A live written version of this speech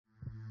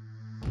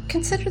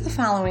Consider the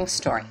following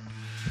story.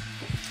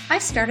 I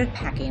started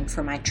packing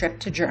for my trip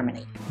to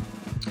Germany.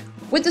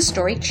 Would the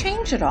story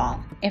change at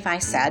all if I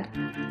said,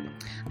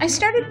 I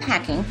started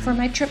packing for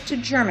my trip to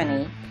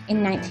Germany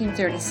in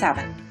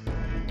 1937?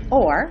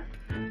 Or,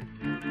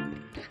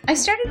 I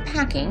started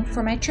packing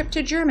for my trip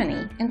to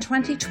Germany in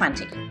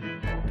 2020.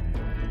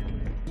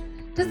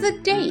 Does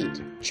the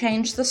date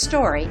change the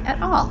story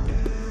at all?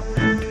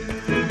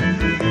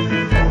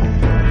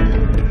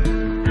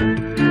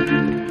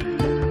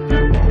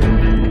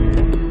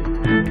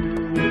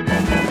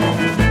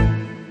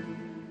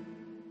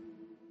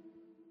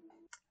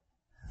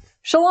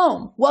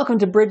 Shalom! Welcome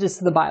to Bridges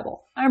to the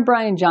Bible. I'm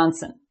Brian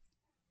Johnson.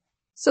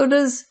 So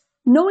does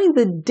knowing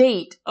the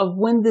date of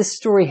when this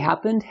story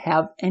happened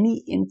have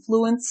any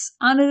influence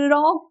on it at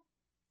all?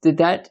 Did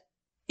that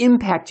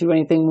impact you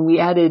anything when we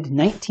added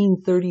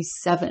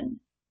 1937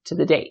 to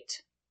the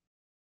date?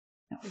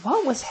 Now,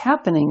 what was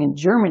happening in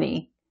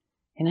Germany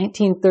in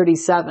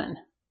 1937?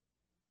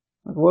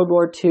 With World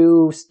War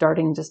II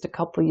starting just a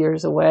couple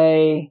years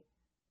away,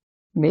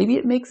 maybe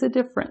it makes a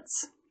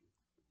difference.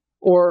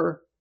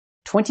 Or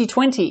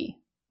 2020.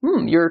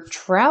 You're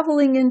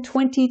traveling in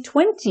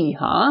 2020,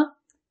 huh?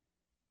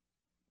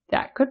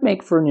 That could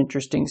make for an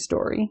interesting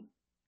story.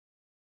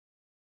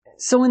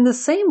 So in the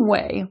same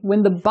way,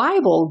 when the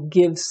Bible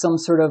gives some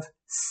sort of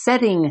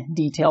setting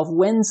detail of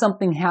when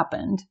something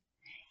happened,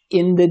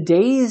 in the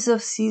days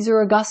of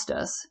Caesar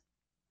Augustus,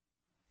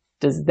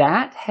 does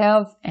that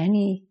have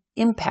any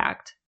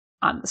impact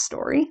on the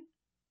story?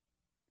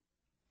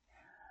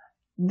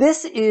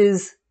 This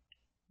is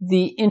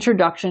the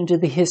introduction to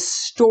the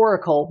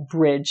historical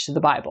bridge to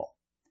the Bible.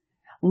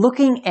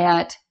 Looking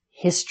at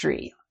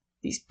history,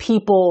 these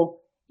people,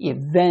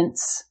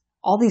 events,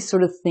 all these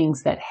sort of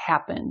things that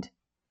happened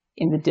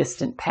in the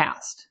distant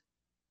past.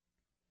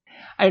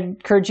 I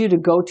encourage you to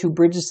go to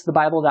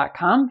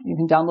bridgestothebible.com. You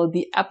can download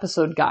the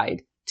episode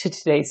guide to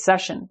today's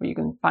session, where you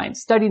can find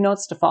study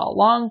notes to follow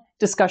along,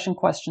 discussion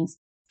questions,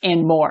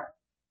 and more.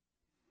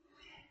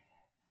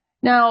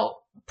 Now,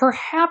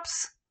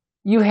 perhaps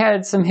you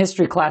had some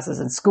history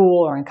classes in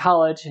school or in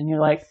college, and you're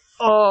like,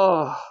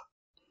 oh,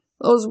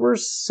 those were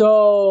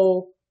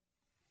so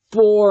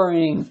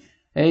boring.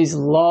 These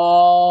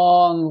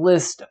long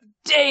list of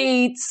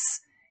dates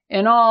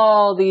and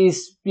all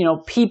these,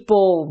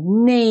 people,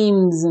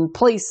 names and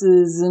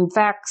places and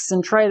facts,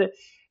 and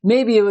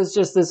maybe it was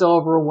just this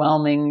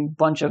overwhelming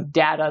bunch of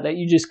data that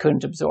you just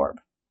couldn't absorb.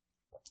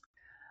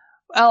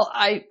 Well,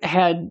 I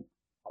had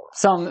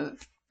some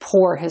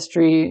poor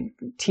history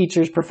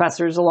teachers,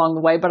 professors along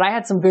the way, but I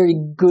had some very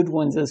good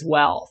ones as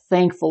well,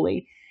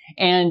 thankfully.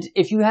 And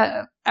if you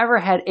have ever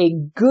had a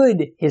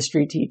good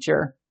history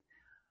teacher,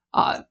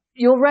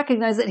 you'll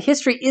recognize that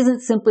history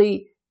isn't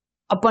simply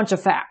a bunch of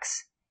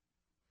facts.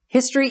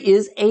 History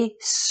is a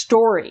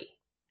story.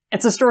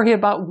 It's a story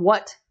about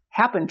what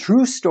happened,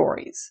 true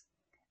stories.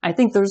 I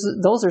think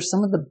those are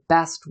some of the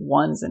best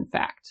ones, in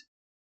fact.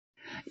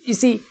 You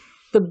see,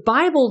 the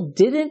Bible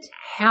didn't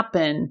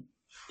happen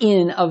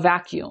in a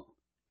vacuum.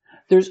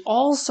 There's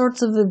all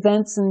sorts of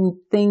events and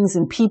things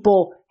and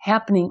people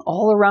happening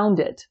all around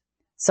it.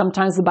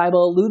 Sometimes the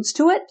Bible alludes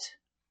to it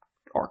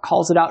or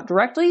calls it out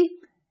directly,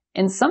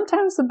 and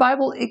sometimes the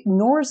Bible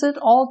ignores it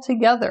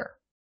altogether.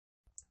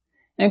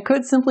 And it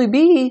could simply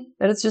be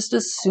that it just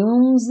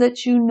assumes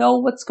that you know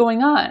what's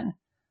going on,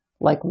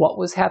 like what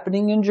was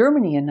happening in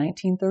Germany in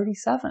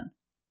 1937.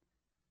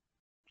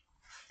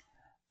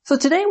 So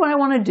today what I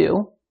want to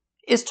do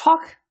is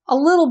talk a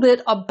little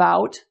bit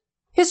about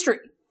history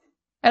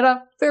at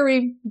a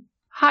very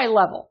high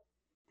level.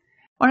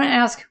 I want to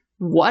ask,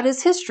 what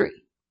is history?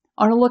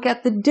 I want to look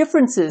at the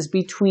differences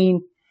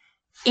between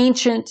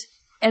ancient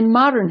and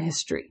modern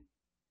history.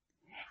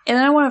 And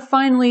then I want to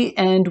finally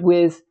end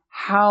with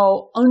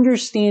how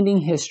understanding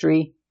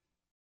history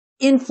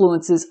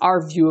influences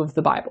our view of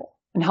the Bible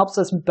and helps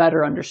us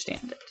better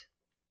understand it.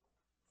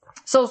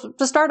 So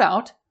to start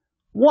out,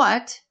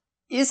 what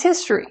is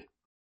history?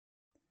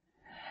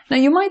 Now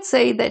you might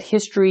say that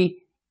history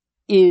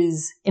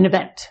is an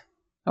event,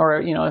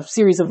 or a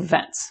series of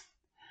events.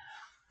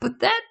 But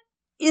that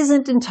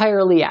isn't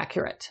entirely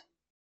accurate.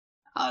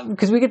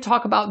 Because we could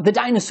talk about the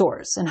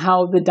dinosaurs and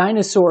how the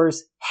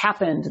dinosaurs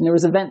happened, and there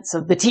was events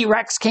of the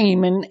T-Rex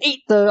came and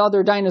ate the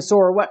other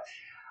dinosaur.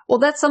 Well,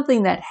 that's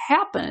something that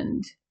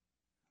happened,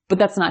 but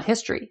that's not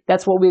history.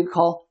 That's what we would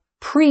call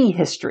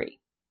prehistory,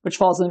 which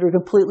falls under a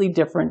completely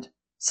different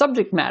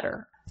subject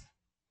matter.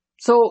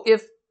 So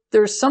if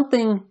there's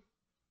something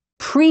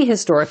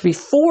prehistoric,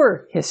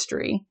 before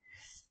history,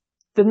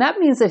 then that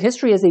means that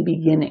history is a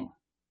beginning,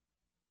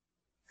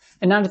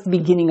 and not at the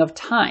beginning of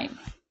time.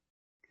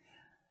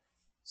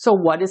 So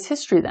what is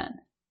history then?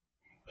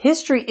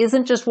 History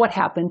isn't just what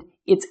happened,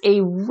 it's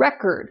a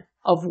record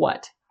of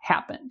what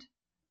happened.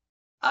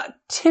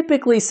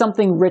 Typically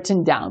something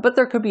written down, but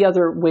there could be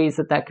other ways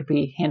that could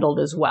be handled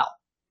as well.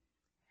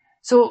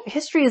 So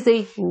history is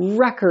a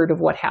record of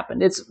what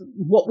happened. It's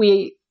what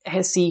we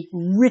see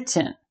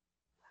written.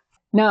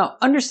 Now,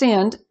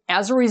 understand,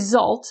 as a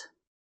result,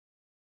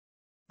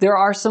 there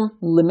are some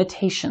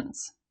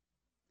limitations.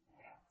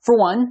 For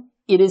one,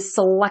 it is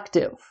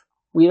selective.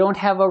 We don't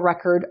have a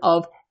record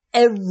of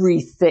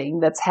everything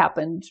that's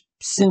happened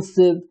since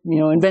the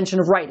invention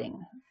of writing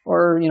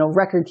or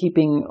record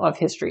keeping of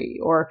history,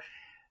 or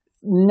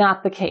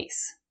not the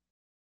case.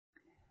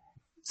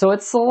 So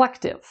it's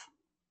selective.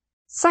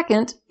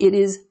 Second, it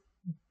is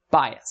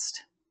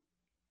biased.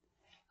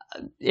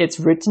 It's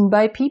written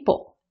by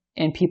people,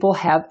 and people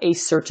have a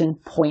certain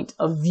point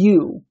of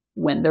view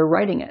when they're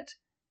writing it.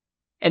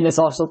 And this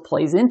also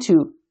plays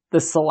into the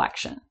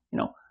selection.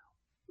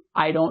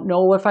 I don't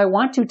know if I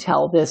want to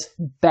tell this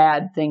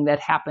bad thing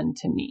that happened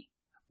to me,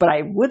 but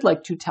I would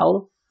like to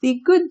tell the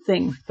good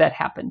thing that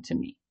happened to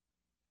me.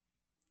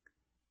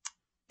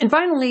 And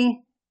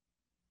finally,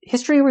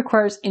 history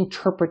requires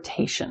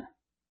interpretation.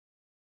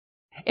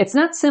 It's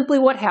not simply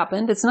what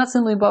happened. It's not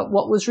simply about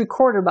what was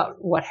recorded about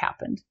what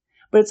happened,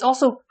 but it's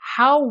also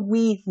how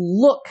we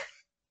look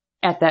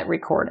at that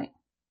recording.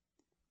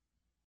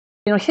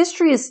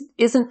 History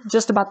isn't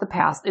just about the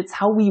past. It's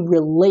how we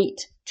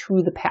relate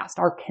to the past,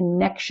 our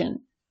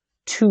connection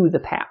to the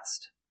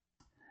past.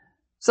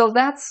 So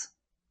that's,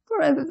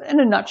 in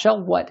a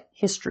nutshell, what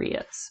history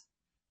is.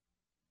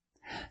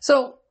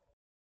 So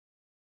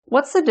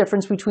what's the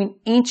difference between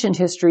ancient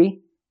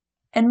history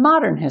and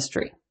modern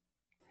history?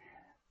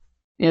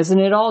 Isn't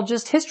it all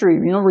just history,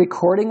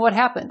 recording what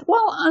happened?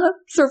 Well, on a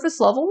surface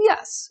level,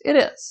 yes, it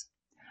is.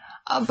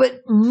 But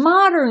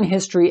modern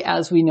history,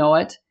 as we know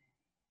it,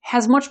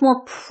 has much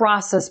more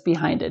process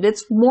behind it.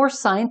 It's more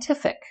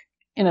scientific,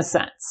 in a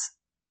sense.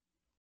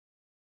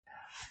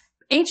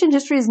 Ancient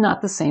history is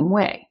not the same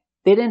way.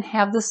 They didn't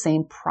have the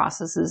same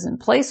processes in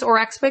place or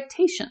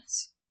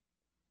expectations.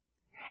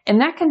 And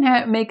that can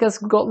make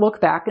us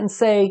look back and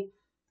say,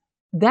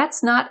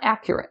 that's not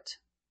accurate.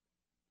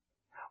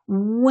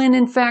 When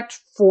in fact,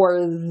 for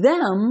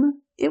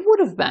them, it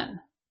would have been.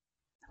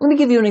 Let me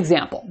give you an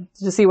example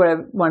to see what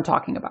I'm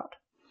talking about.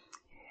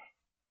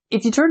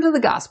 If you turn to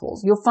the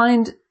Gospels, you'll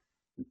find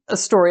a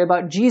story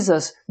about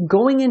Jesus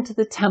going into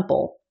the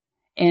temple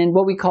and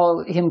what we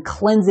call him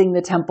cleansing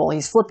the temple.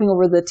 He's flipping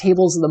over the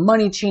tables of the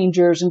money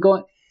changers and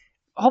going.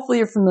 Hopefully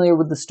you're familiar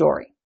with the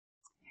story.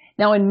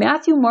 Now in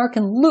Matthew, Mark,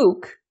 and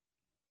Luke,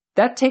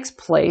 that takes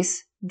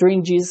place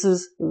during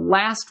Jesus'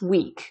 last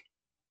week,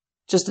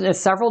 just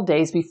several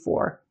days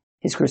before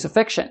his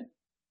crucifixion.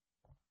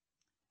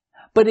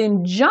 But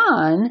in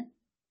John,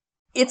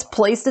 it's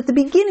placed at the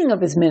beginning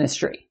of his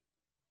ministry.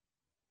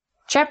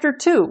 Chapter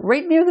 2,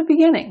 right near the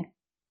beginning.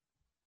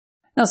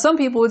 Now, some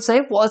people would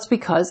say, well, it's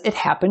because it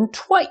happened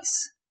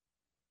twice.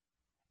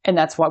 And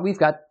that's why we've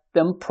got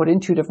them put in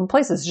two different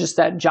places, just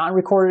that John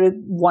recorded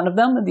one of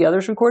them and the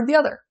others recorded the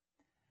other.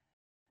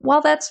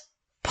 While that's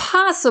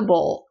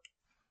possible,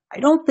 I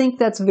don't think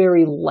that's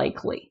very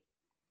likely.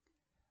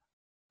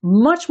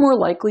 Much more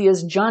likely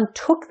is John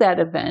took that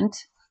event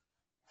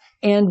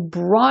and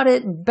brought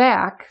it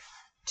back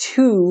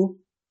to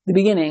the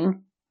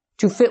beginning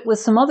to fit with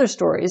some other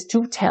stories,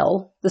 to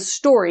tell the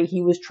story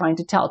he was trying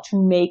to tell,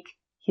 to make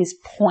his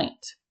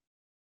point.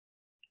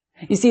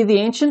 You see, the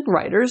ancient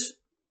writers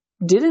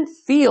didn't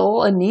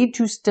feel a need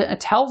to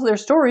tell their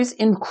stories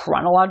in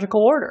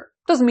chronological order.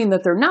 Doesn't mean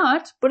that they're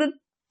not, but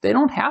they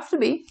don't have to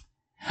be.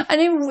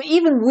 And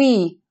even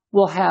we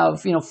will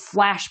have,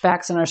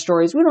 flashbacks in our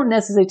stories. We don't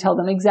necessarily tell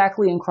them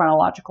exactly in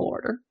chronological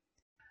order.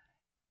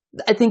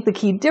 I think the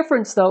key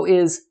difference, though,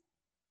 is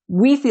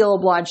we feel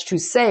obliged to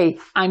say,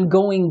 I'm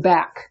going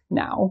back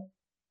now,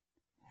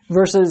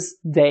 versus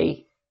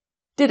they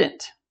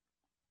didn't.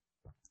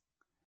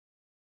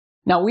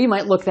 Now, we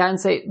might look at that and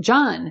say,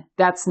 John,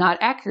 that's not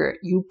accurate.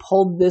 You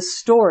pulled this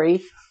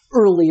story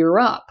earlier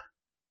up.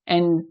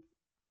 And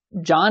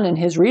John and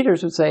his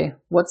readers would say,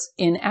 what's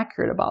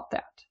inaccurate about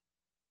that?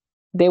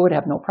 They would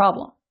have no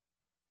problem.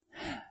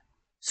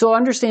 So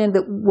understand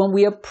that when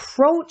we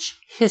approach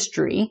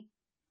history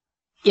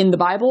in the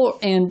Bible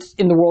and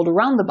in the world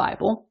around the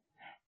Bible,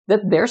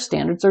 that their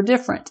standards are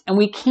different. And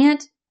we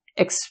can't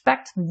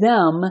expect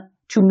them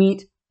to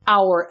meet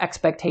our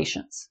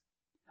expectations.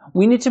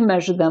 We need to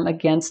measure them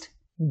against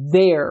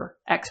their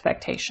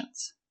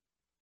expectations.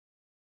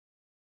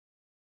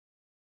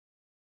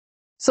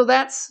 So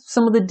that's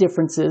some of the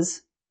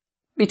differences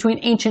between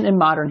ancient and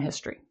modern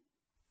history.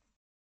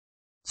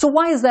 So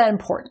why is that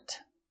important?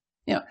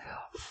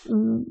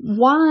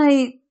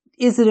 Why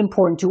is it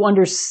important to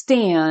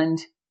understand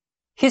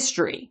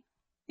history,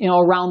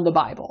 around the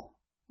Bible?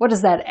 What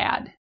does that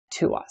add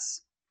to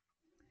us?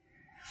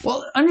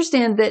 Well,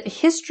 understand that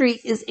history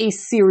is a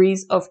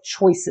series of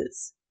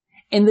choices.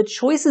 And the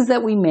choices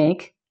that we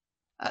make,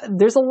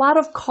 there's a lot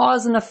of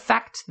cause and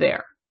effect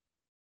there.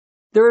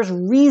 There's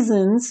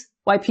reasons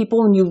why people,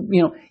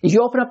 if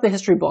you open up the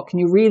history book and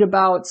you read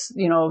about,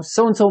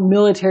 so-and-so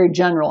military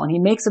general and he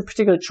makes a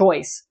particular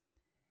choice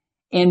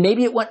and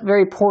maybe it went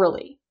very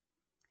poorly.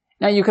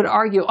 Now you could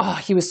argue,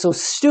 he was so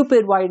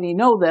stupid, why didn't he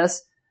know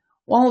this?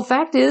 Well, the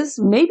fact is,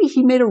 maybe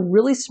he made a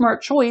really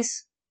smart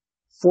choice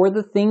for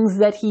the things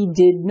that he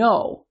did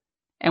know.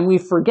 And we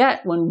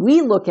forget when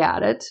we look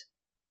at it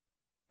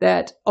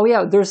that, oh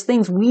yeah, there's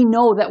things we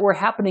know that were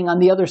happening on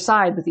the other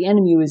side that the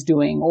enemy was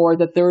doing, or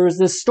that there was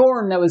this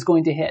storm that was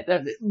going to hit.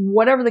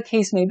 Whatever the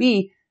case may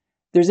be,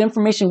 there's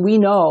information we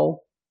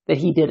know that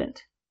he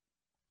didn't.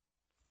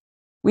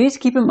 We need to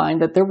keep in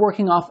mind that they're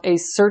working off a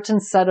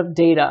certain set of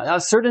data, a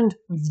certain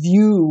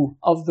view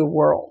of the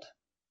world.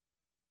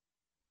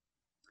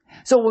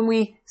 So when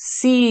we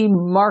see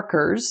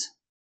markers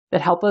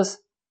that help us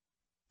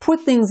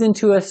put things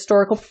into a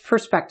historical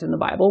perspective in the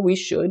Bible, we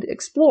should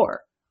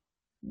explore.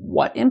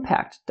 What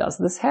impact does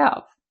this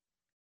have?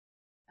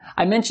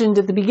 I mentioned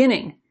at the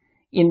beginning,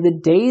 in the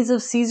days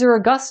of Caesar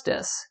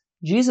Augustus,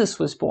 Jesus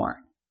was born.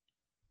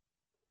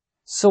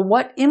 So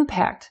what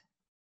impact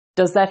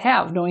does that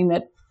have, knowing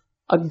that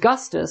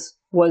Augustus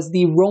was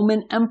the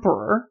Roman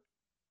emperor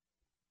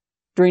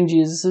during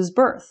Jesus'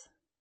 birth?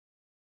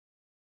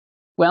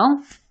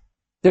 Well,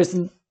 there's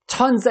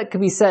tons that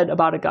could be said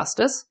about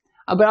Augustus,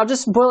 but I'll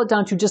just boil it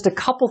down to just a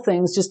couple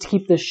things just to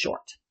keep this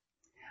short.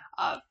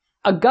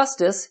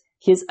 Augustus,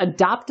 his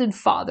adopted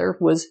father,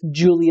 was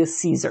Julius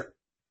Caesar.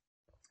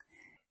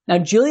 Now,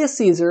 Julius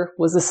Caesar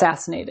was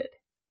assassinated,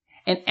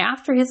 and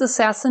after his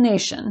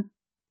assassination,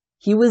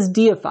 he was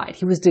deified.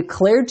 He was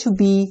declared to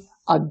be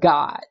a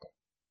god.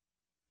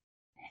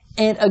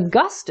 And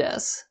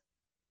Augustus,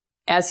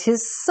 as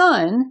his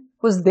son,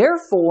 was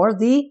therefore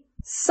the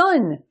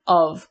son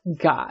of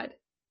God.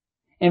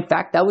 In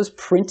fact, that was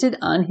printed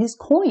on his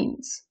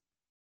coins.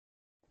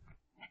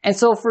 And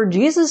so for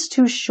Jesus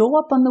to show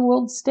up on the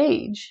world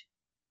stage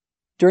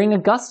during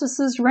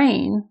Augustus's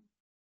reign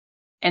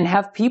and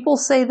have people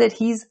say that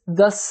he's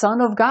the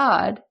Son of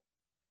God,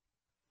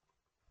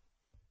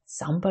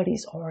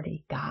 somebody's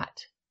already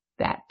got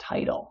that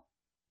title.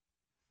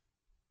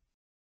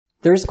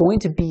 There's going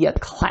to be a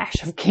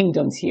clash of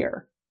kingdoms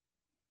here.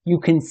 You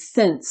can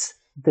sense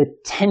the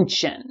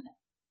tension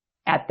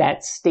at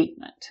that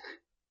statement.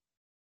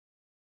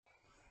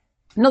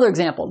 Another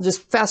example,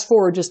 just fast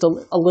forward just a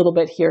little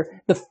bit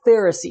here. The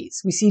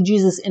Pharisees. We see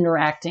Jesus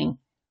interacting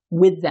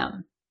with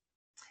them.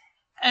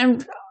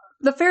 And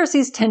the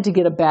Pharisees tend to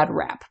get a bad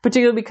rap,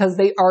 particularly because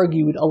they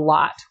argued a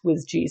lot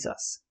with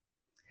Jesus.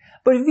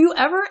 But if you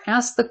ever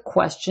ask the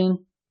question,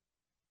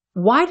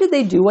 why did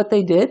they do what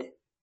they did?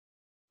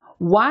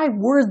 Why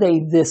were they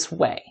this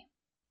way?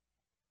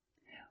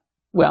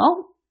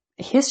 Well,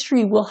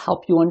 history will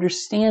help you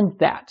understand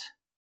that.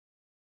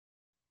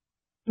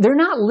 They're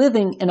not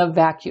living in a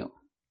vacuum.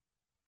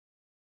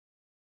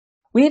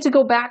 We need to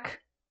go back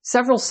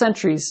several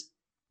centuries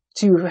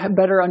to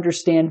better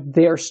understand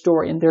their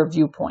story and their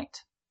viewpoint.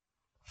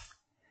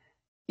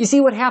 You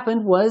see, what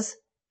happened was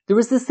there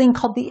was this thing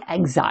called the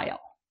exile.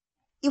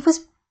 It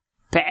was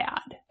bad.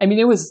 I mean,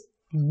 it was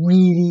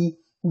really,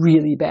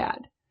 really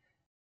bad.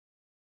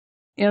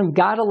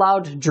 God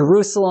allowed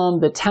Jerusalem,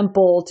 the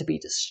temple, to be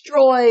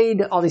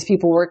destroyed. All these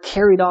people were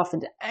carried off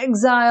into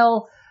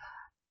exile.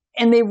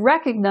 And they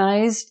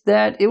recognized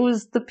that it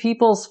was the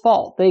people's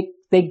fault.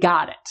 They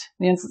got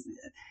it.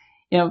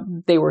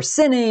 They were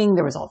sinning.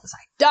 There was all this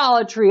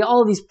idolatry,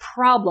 all of these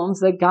problems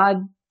that God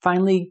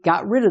finally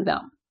got rid of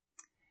them.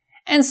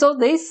 And so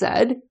they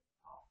said,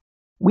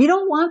 we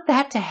don't want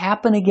that to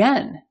happen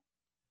again.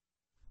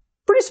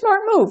 Pretty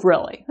smart move,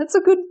 really. It's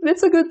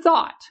a good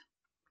thought.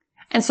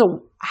 And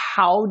so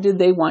how did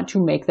they want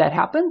to make that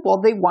happen? Well,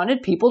 they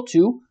wanted people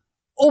to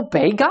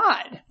obey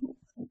God.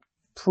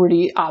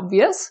 Pretty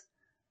obvious.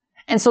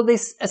 And so they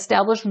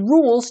established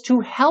rules to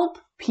help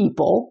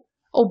people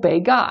obey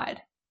God.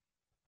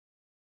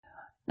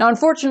 Now,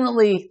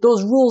 unfortunately,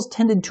 those rules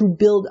tended to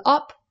build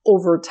up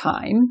over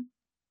time,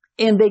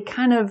 and they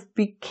kind of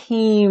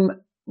became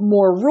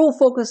more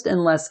rule-focused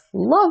and less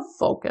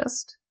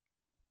love-focused.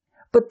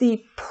 But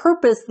the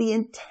purpose, the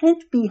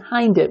intent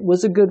behind it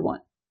was a good one.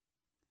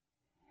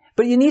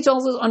 But you need to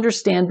also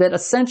understand that a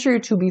century or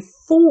two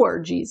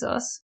before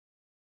Jesus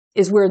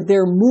is where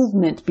their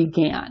movement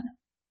began.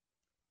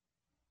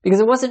 Because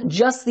it wasn't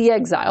just the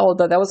exile,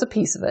 although that was a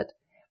piece of it.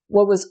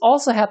 What was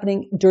also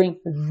happening during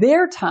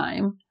their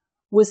time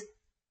was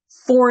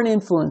foreign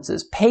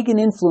influences, pagan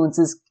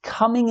influences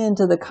coming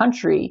into the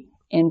country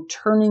and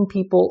turning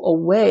people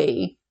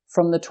away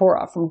from the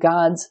Torah, from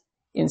God's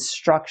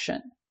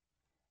instruction.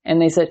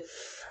 And they said,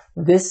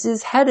 this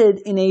is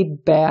headed in a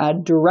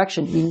bad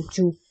direction. We need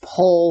to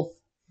pull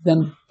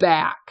them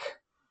back.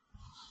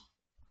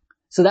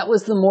 So that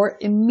was the more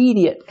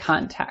immediate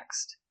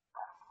context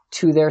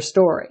to their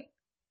story.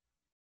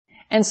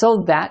 And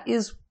so that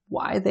is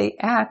why they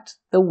act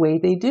the way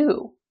they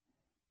do.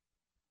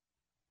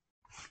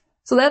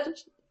 So that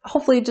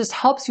hopefully just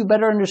helps you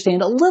better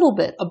understand a little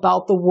bit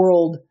about the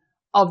world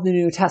of the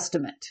New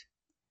Testament.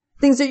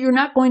 Things that you're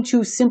not going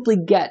to simply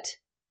get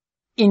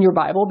in your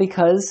Bible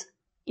because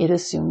it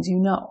assumes you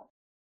know.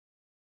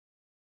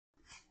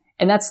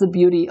 And that's the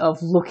beauty of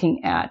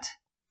looking at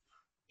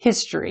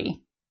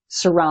history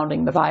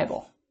surrounding the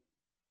Bible.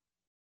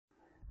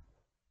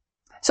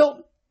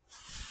 So,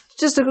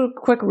 just a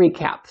quick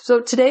recap.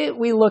 So today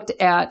we looked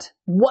at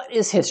what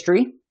is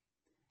history,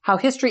 how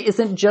history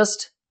isn't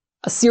just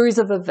a series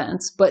of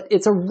events, but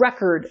it's a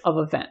record of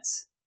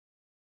events.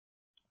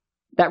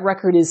 That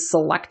record is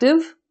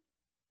selective,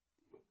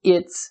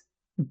 it's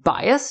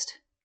biased,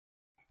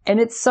 and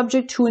it's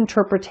subject to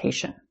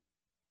interpretation.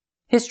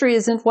 History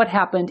isn't what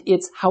happened,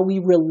 it's how we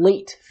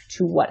relate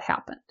to what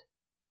happened.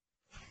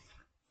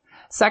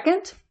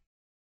 Second,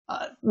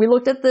 we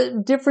looked at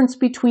the difference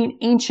between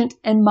ancient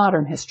and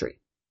modern history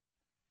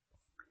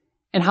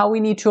and how we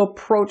need to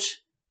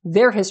approach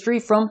their history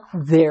from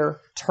their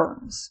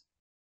terms.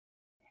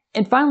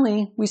 And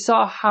finally, we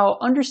saw how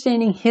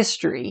understanding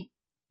history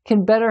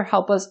can better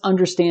help us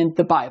understand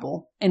the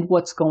Bible and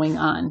what's going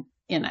on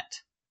in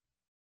it.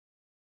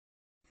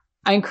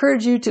 I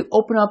encourage you to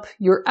open up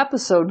your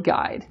episode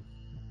guide,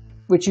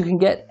 which you can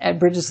get at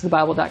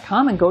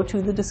bridgestothebible.com, and go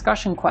to the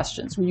discussion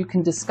questions where you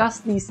can discuss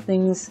these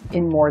things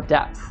in more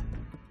depth.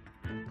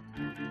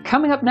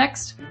 Coming up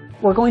next,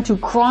 we're going to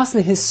cross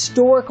the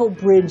historical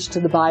bridge to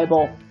the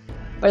Bible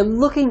by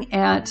looking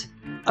at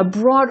a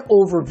broad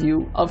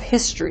overview of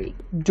history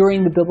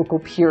during the biblical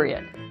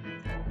period.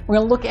 We're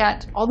going to look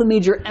at all the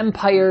major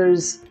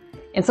empires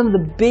and some of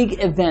the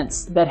big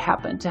events that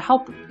happened to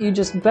help you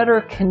just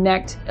better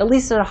connect, at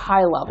least at a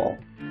high level,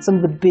 some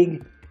of the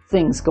big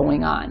things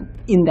going on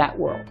in that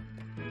world.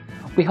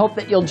 We hope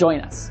that you'll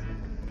join us.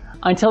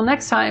 Until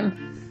next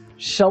time,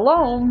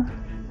 Shalom!